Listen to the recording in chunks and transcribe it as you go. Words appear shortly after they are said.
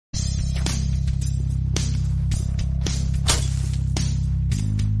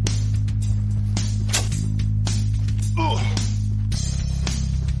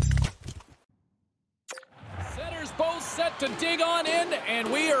and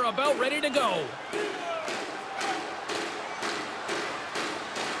we are about ready to go.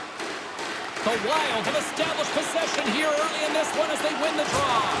 The Wild have established possession here early in this one as they win the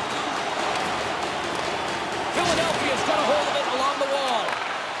draw. Philadelphia's got a hold of it along the wall.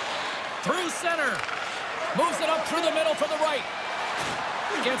 Through center. Moves it up through the middle for the right.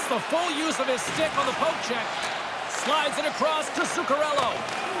 Gets the full use of his stick on the poke check. Slides it across to Zuccarello.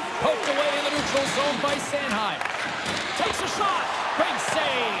 Poked away in the neutral zone by Sanheim. Takes a shot. Big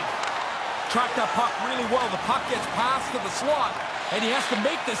save. Tracked that puck really well. The puck gets passed to the slot, and he has to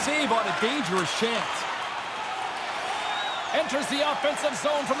make the save on a dangerous chance. Enters the offensive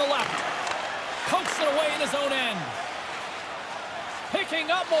zone from the left. Pokes it away in his own end.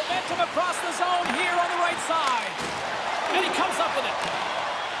 Picking up momentum across the zone here on the right side. And he comes up with it.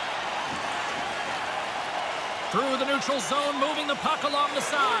 Through the neutral zone, moving the puck along the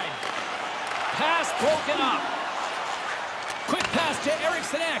side. Pass broken up. Quick pass to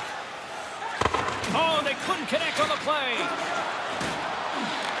Eriksson Ek. Oh, they couldn't connect on the play.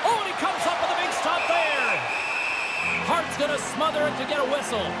 Oh, and he comes up with a big stop there. Hart's going to smother it to get a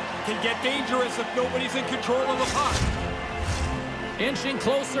whistle. Can get dangerous if nobody's in control of the puck. Inching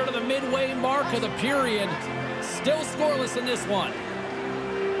closer to the midway mark of the period. Still scoreless in this one.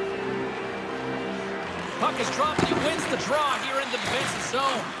 Puck is dropped and he wins the draw here in the defensive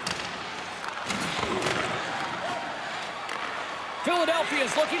zone. Philadelphia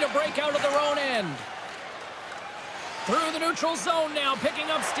is looking to break out of their own end. Through the neutral zone now, picking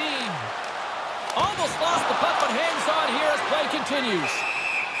up steam. Almost lost the puck, but hangs on here as play continues.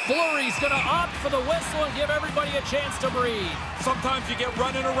 Fleury's going to opt for the whistle and give everybody a chance to breathe. Sometimes you get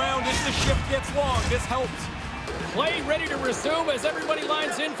running around as the shift gets long. This helps. Play ready to resume as everybody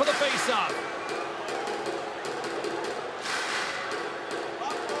lines in for the faceoff.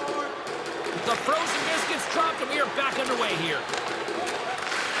 The frozen biscuits dropped, and we are back underway here.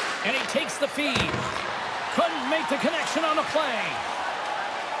 And he takes the feed. Couldn't make the connection on the play.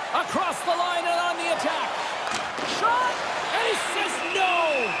 Across the line and on the attack. Shot, and he says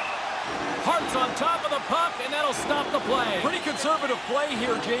no. Hart's on top of the puck, and that'll stop the play. Pretty conservative play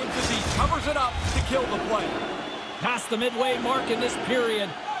here, James, as he covers it up to kill the play. Past the midway mark in this period,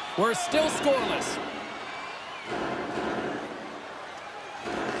 we're still scoreless.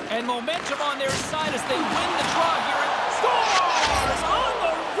 And momentum on their side as they win the draw here. And scores on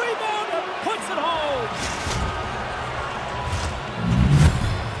the rebound and puts it home.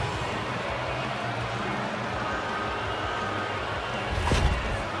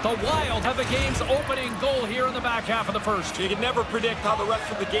 The Wild have the game's opening goal here in the back half of the first. You can never predict how the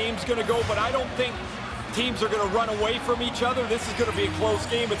rest of the game's going to go, but I don't think teams are going to run away from each other. This is going to be a close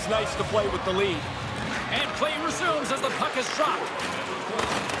game. It's nice to play with the lead. And play resumes as the puck is dropped.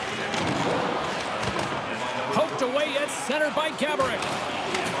 Poked away yet centered by Gaborik.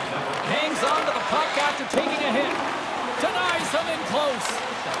 Hangs on to the puck after taking a hit. Denies him in close.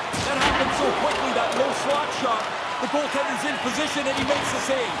 That happened so quickly, that low slot shot. The goaltender's in position and he makes the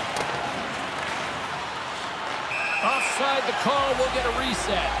save. Offside the call, will get a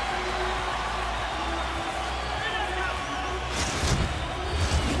reset.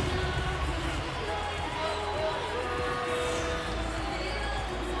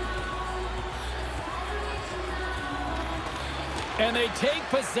 And they take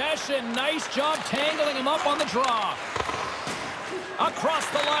possession. Nice job tangling him up on the draw. Across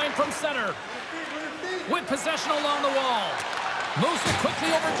the line from center. With possession along the wall. Moves it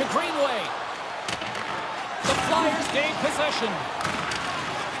quickly over to Greenway. The Flyers gain possession.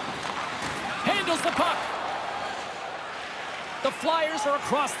 Handles the puck. The Flyers are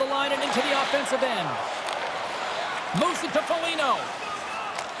across the line and into the offensive end. Moves it to Foligno.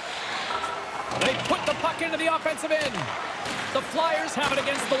 They put the puck into the offensive end. The Flyers have it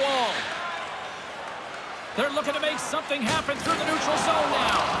against the wall. They're looking to make something happen through the neutral zone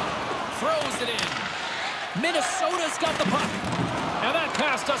now. Throws it in. Minnesota's got the puck. And that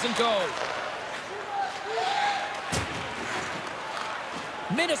pass doesn't go.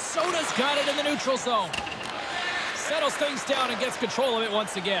 Minnesota's got it in the neutral zone. Settles things down and gets control of it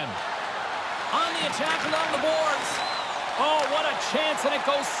once again. On the attack along the boards. Oh, what a chance, and it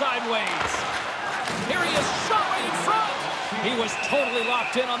goes sideways. Here he is, shot right in front. He was totally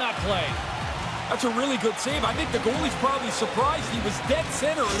locked in on that play. That's a really good save. I think the goalie's probably surprised. He was dead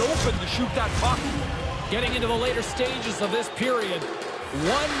center and open to shoot that puck. Getting into the later stages of this period,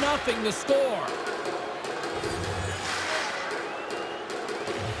 1-0 the score.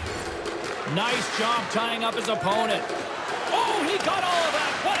 Nice job tying up his opponent. Oh, he got all of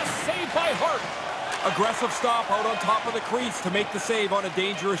that. What a save by Hart. Aggressive stop out on top of the crease to make the save on a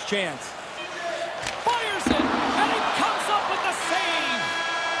dangerous chance. Fires it, and he comes up with the save.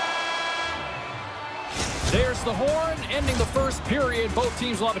 There's the horn, ending the first period. Both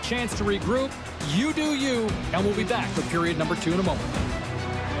teams will have a chance to regroup. You do you, and we'll be back with period number 2 in a moment.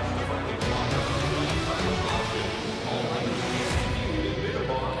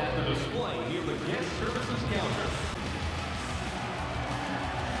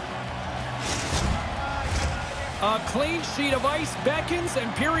 A clean sheet of ice beckons, and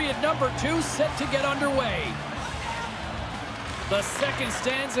period number 2 set to get underway. The second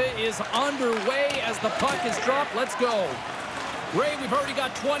stanza is underway as the puck is dropped. Let's go. Ray, we've already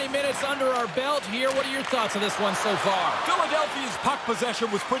got 20 minutes under our belt here. What are your thoughts on this one so far? Philadelphia's puck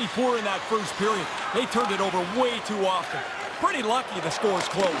possession was pretty poor in that first period. They turned it over way too often. Pretty lucky the score's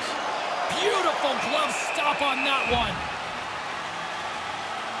close. Beautiful glove stop on that one.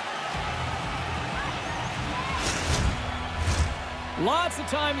 Lots of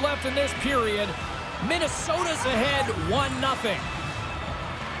time left in this period. Minnesota's ahead 1-0.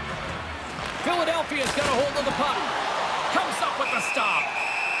 Philadelphia's got a hold of the puck. Comes up with the stop.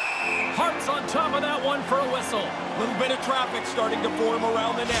 Hart's on top of that one for a whistle. Little bit of traffic starting to form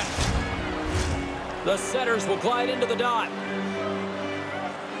around the net. The setters will glide into the dot.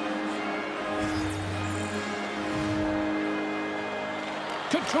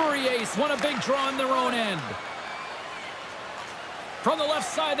 Couturier's won a big draw in their own end. From the left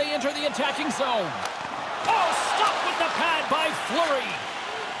side, they enter the attacking zone. Oh, stopped with the pad by Fleury.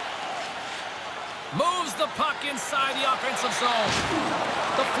 Moves the puck inside the offensive zone.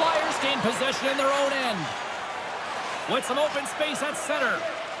 The Flyers gain possession in their own end. With some open space at center.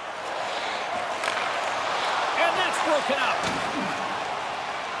 And that's broken up.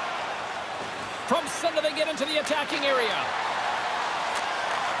 From center, they get into the attacking area.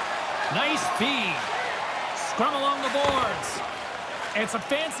 Nice feed. Scrum along the boards. And some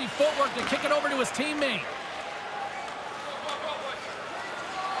fancy footwork to kick it over to his teammate.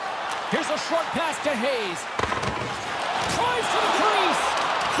 Here's a short pass to Hayes. Tries to the crease.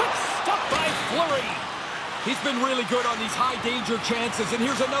 Quick stop by Fleury. He's been really good on these high-danger chances, and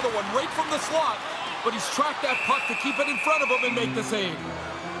here's another one right from the slot. But he's tracked that puck to keep it in front of him and make the save.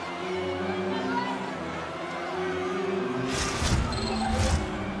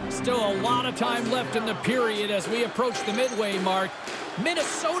 Still a lot of time left in the period as we approach the midway mark.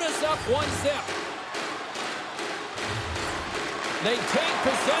 Minnesota's up 1-0. They take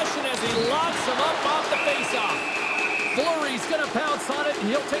possession as he locks him up off the faceoff. Fleury's going to pounce on it, and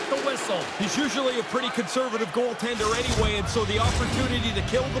he'll take the whistle. He's usually a pretty conservative goaltender anyway, and so the opportunity to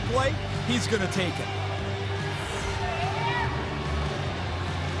kill the play, he's going to take it.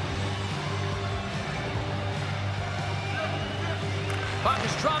 Puck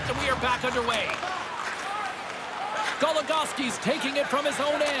is dropped, and we are back underway. Goligoski's taking it from his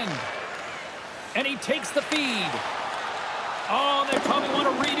own end. And he takes the feed. Oh, they probably want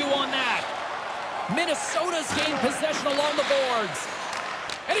a redo on that. Minnesota's gained possession along the boards.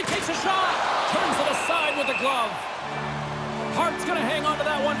 And he takes a shot. Turns it aside with the glove. Hart's going to hang on to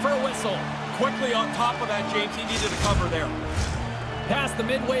that one for a whistle. Quickly on top of that, James. He needed a cover there. Past the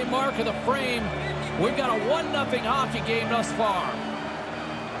midway mark of the frame, we've got a 1-0 hockey game thus far.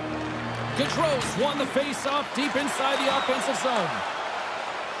 Gaudreau's won the face-off deep inside the offensive zone.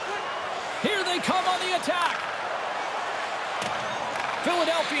 Here they come on the attack.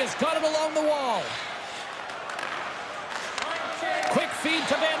 Philadelphia's got it along the wall. Quick feed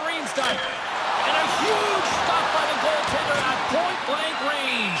to Van Riemsdyk. And a huge stop by the goaltender at point-blank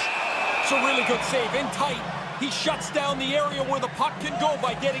range. It's a really good save, in tight. He shuts down the area where the puck can go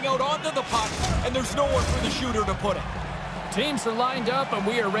by getting out onto the puck, and there's nowhere for the shooter to put it. Teams are lined up, and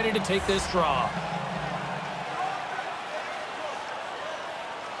we are ready to take this draw.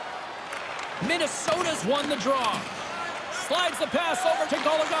 Minnesota's won the draw. Slides the pass over to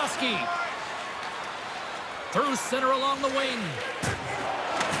Goligoski. Through center along the wing.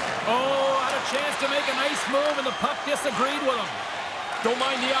 Oh, had a chance to make a nice move, and the puck disagreed with him. Don't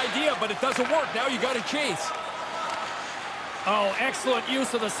mind the idea, but it doesn't work. Now you got to chase. Oh, excellent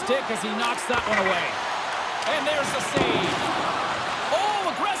use of the stick as he knocks that one away. And there's the save. Oh,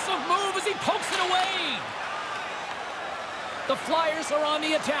 aggressive move as he pokes it away. The Flyers are on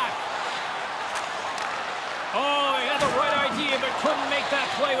the attack. Oh, he had the right idea, but couldn't make that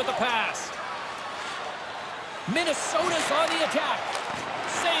play with the pass. Minnesota's on the attack.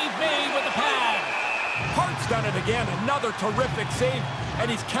 Save made with the pad. Hart's done it again. Another terrific save, and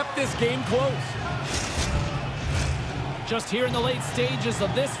he's kept this game close. Just here in the late stages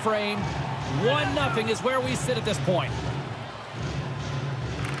of this frame, 1-0 is where we sit at this point.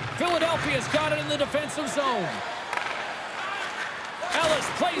 Philadelphia's got it in the defensive zone. Ellis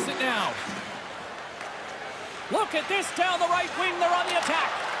plays it now. Look at this down the right wing. They're on the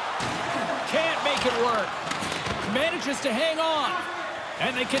attack. Can't make make it work. Manages to hang on.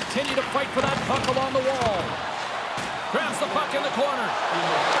 And they continue to fight for that puck along the wall. Grabs the puck in the corner.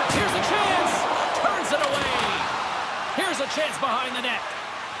 Here's a chance. Turns it away. Here's a chance behind the net.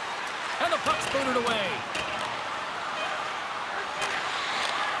 And the puck's booted away.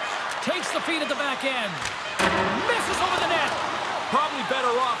 Takes the feed at the back end. Misses over the net. Probably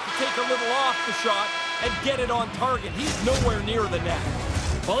better off to take a little off the shot and get it on target. He's nowhere near the net.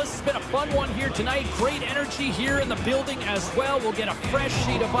 Well, this has been a fun one here tonight. Great energy here in the building as well. We'll get a fresh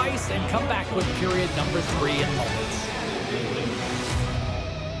sheet of ice and come back with period number 3 in moments.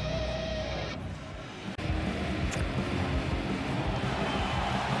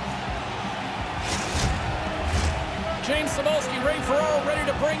 James Cybulski, Ray Ferraro ready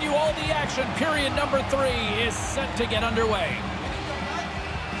to bring you all the action. Period number 3 is set to get underway.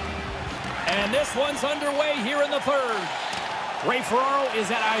 And this one's underway here in the third. Ray Ferraro is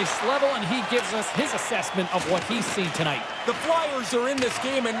at ice level, and he gives us his assessment of what he's seen tonight. The Flyers are in this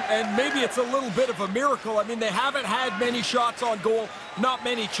game, and maybe it's a little bit of a miracle. I mean, they haven't had many shots on goal, not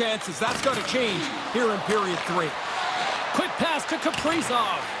many chances. That's got to change here in period 3. Quick pass to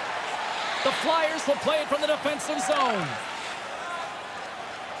Kaprizov. The Flyers will play it from the defensive zone.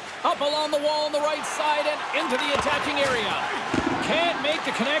 Up along the wall on the right side and into the attacking area. Can't make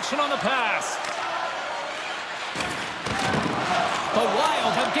the connection on the pass. The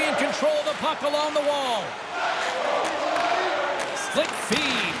Wild have gained control of the puck along the wall. Slick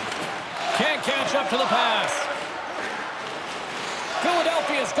feed. Can't catch up to the pass.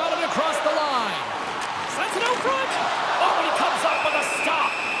 Philadelphia's got it across the line. Sends it out front. Oh, and he comes up with a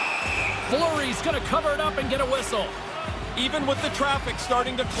stop. Fleury's going to cover it up and get a whistle. Even with the traffic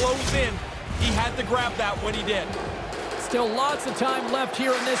starting to close in, he had to grab that when he did. Still lots of time left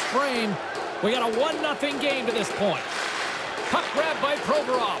here in this frame. We got a 1-0 game to this point. Puck grab by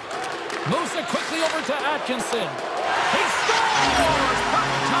Provorov. Moves it quickly over to Atkinson. He scores!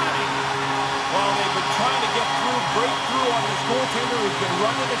 Perfect timing. Well, they've been trying to get through, break through on this goaltender who's been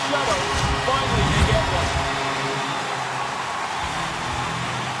running a shutout. Finally, they get one.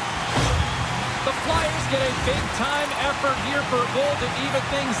 The Flyers get a big-time effort here for a goal to even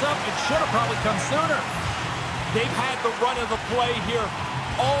things up. It should have probably come sooner. They've had the run of the play here.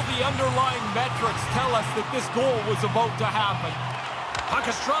 All the underlying metrics tell us that this goal was about to happen. Puck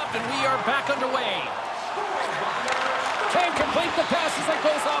is dropped, and we are back underway. Can't complete the pass as it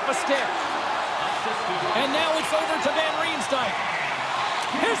goes off a stick. And now it's over to Van Riemsdyk.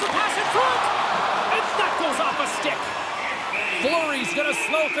 Here's the pass in front, and that goes off a stick. Fleury's going to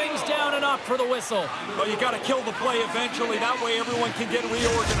slow things down and opt for the whistle. Well, you got to kill the play eventually. That way everyone can get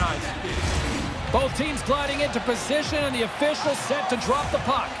reorganized. Both teams gliding into position, and the official set to drop the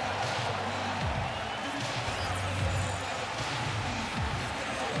puck.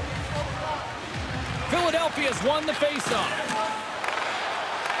 Philadelphia's won the faceoff.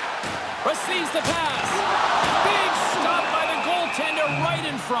 Receives the pass. Big stop by the goaltender right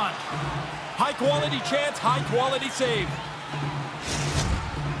in front. High-quality chance, high-quality save.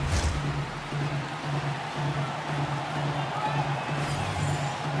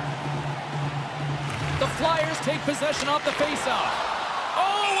 The Flyers take possession off the faceoff.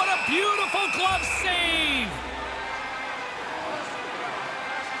 Oh, what a beautiful glove save!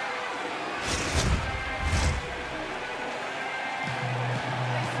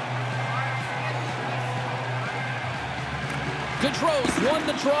 Gaudreau's won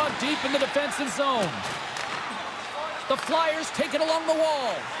the draw deep in the defensive zone. The Flyers take it along the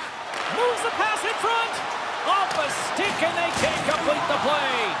wall. Moves the pass in front. Off a stick, and they can't complete the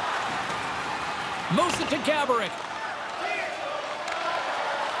play. Moves it to Gaborik.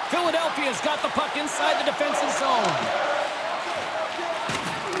 Philadelphia's got the puck inside the defensive zone.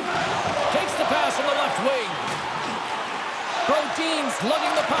 Takes the pass on the left wing. Brodin's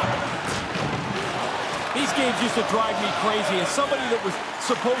lugging the puck. These games used to drive me crazy. As somebody that was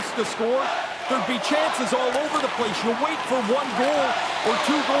supposed to score, there'd be chances all over the place. You wait for one goal or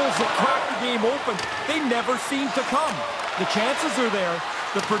two goals that crack the game open. They never seem to come. The chances are there.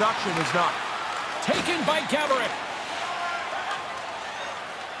 The production is not. Taken by Gaborik.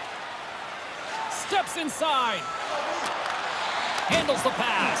 Steps inside. Handles the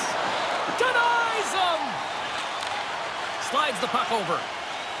pass. Denies him. Slides the puck over.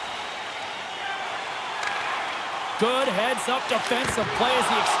 Good heads-up defensive play as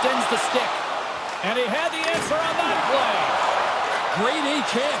he extends the stick. And he had the answer on that play. Great A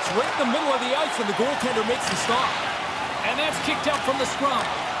chance right in the middle of the ice, and the goaltender makes the stop. And that's kicked out from the scrum.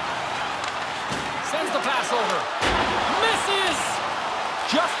 Sends the pass over. Misses!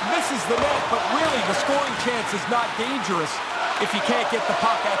 Just misses the net, but really the scoring chance is not dangerous if you can't get the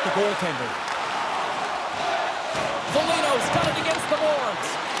puck at the goaltender. Foligno's got it against the boards.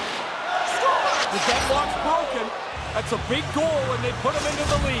 The deadlock's broken. That's a big goal, and they put him into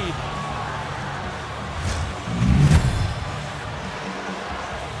the lead.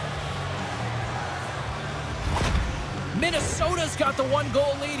 Minnesota's got the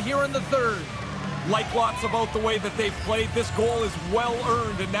 1-goal lead here in the third. Like lots about the way that they've played, this goal is well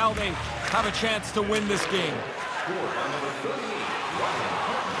earned, and now they have a chance to win this game.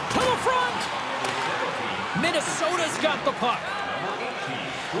 To the front! Minnesota's got the puck.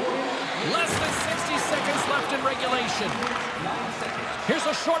 Less than 60 seconds left in regulation. Here's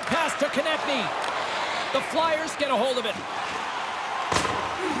a short pass to Konechny. The Flyers get a hold of it.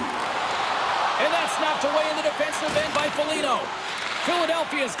 And that's snapped away in the defensive end by Foligno.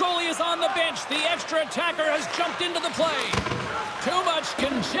 Philadelphia's goalie is on the bench. The extra attacker has jumped into the play. Too much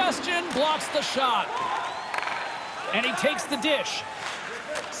congestion blocks the shot. And he takes the dish.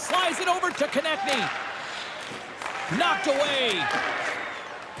 Slides it over to Konechny. Knocked away.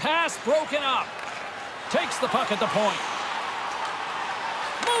 Pass broken up. Takes the puck at the point.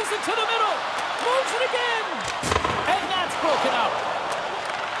 Moves it to the middle. Moves it again. And that's broken up.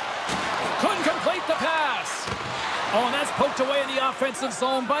 Couldn't complete the pass. Oh, and that's poked away in the offensive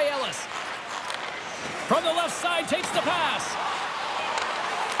zone by Ellis. From the left side, takes the pass.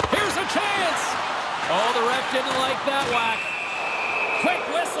 Here's a chance. Oh, the ref didn't like that whack. Quick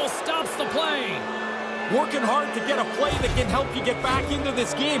whistle stops the play. Working hard to get a play that can help you get back into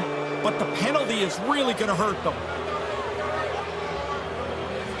this game, but the penalty is really going to hurt them.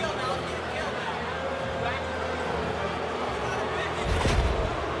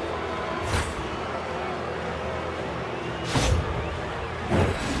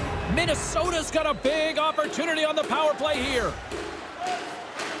 Minnesota's got a big opportunity on the power play here.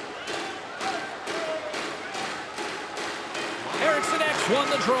 Eriksson X won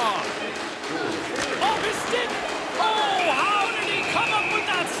the draw. Off his stick. Oh, how did he come up with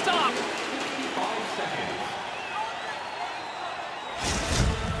that stop?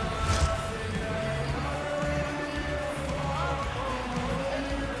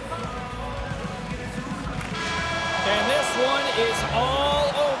 And this one is all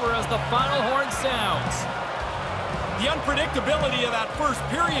over as the final horn sounds. The unpredictability of that first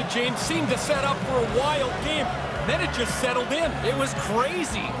period, James, seemed to set up for a wild game. Then it just settled in. It was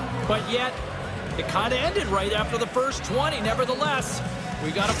crazy, but yet it kind of ended right after the first 20. Nevertheless,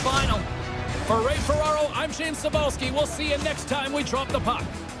 we got a final. For Ray Ferraro, I'm James Cybulski. We'll see you next time we drop the puck.